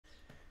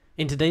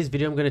In today's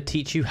video, I'm going to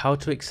teach you how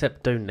to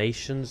accept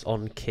donations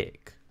on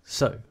Kick.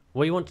 So,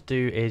 what you want to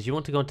do is you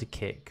want to go onto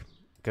Kick,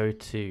 go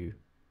to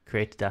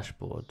Create a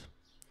Dashboard,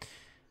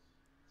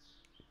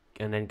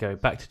 and then go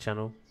back to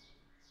Channel,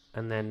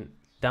 and then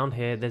down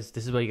here, this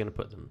is where you're going to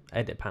put them,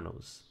 Edit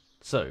Panels.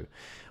 So,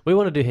 what you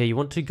want to do here, you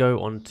want to go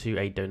onto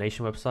a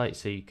donation website.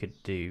 So you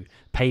could do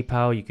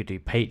PayPal, you could do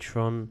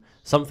Patreon,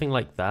 something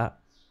like that.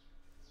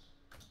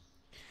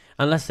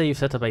 And let's say you've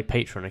set up a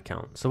Patreon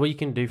account. So what you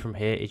can do from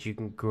here is you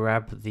can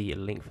grab the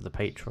link for the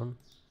Patreon.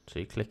 So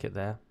you click it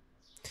there.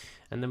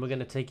 And then we're going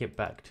to take it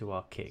back to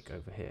our Kick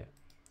over here.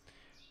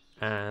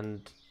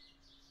 And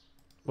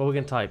what we're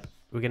going to type,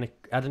 we're going to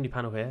add a new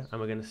panel here. And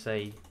we're going to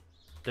say,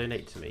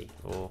 donate to me,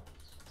 or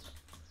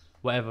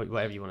whatever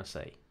you want to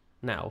say.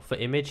 Now, for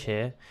image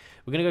here,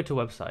 we're going to go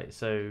to a website.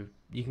 So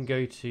you can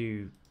go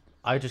to,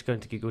 I just go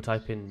into Google,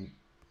 type in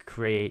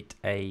create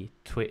a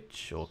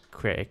Twitch or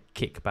create a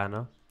Kick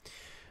banner.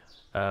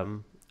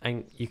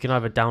 And you can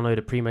either download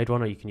a pre-made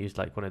one, or you can use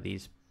like one of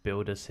these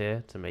builders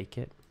here to make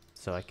it.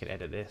 So I can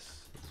edit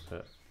this,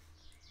 but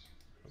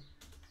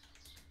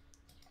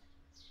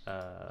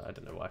I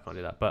don't know why I can't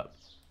do that, but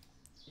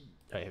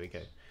oh, here we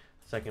go.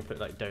 So I can put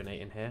like donate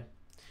in here,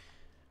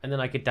 and then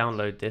I could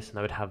download this, and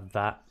I would have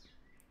that,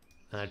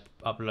 and I'd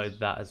upload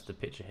that as the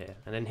picture here.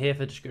 And then here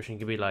for the description, it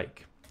could be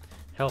like,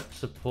 help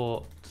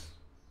support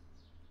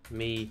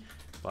me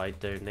by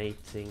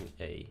donating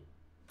a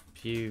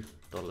few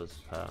dollars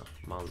per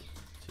month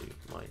to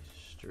my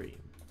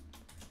stream.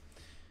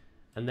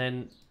 And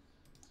then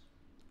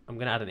I'm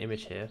going to add an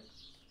image here.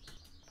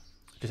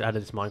 Just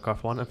added this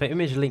Minecraft one. And for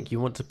image link, you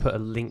want to put a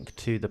link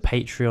to the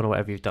Patreon or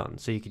whatever you've done.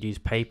 So you could use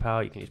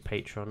PayPal, you can use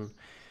Patreon,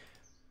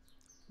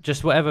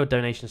 just whatever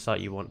donation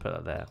site you want, put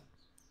that there.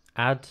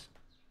 Add,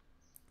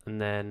 and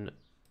then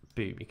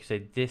boom, you can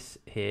say this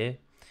here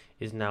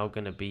is now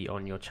going to be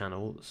on your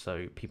channel,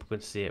 so people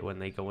can see it when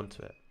they go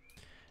onto it.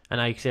 And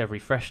now you can see I've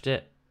refreshed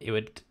it. It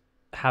would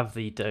have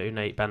the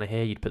donate banner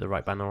here, you'd put the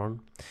right banner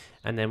on,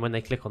 and then when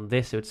they click on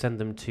this, it would send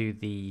them to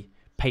the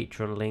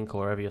Patreon link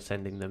or wherever you're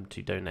sending them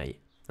to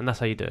donate. And that's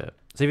how you do it.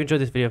 So if you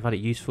enjoyed this video and found it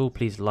useful,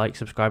 please like,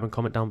 subscribe and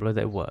comment down below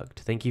that it worked.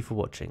 Thank you for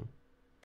watching.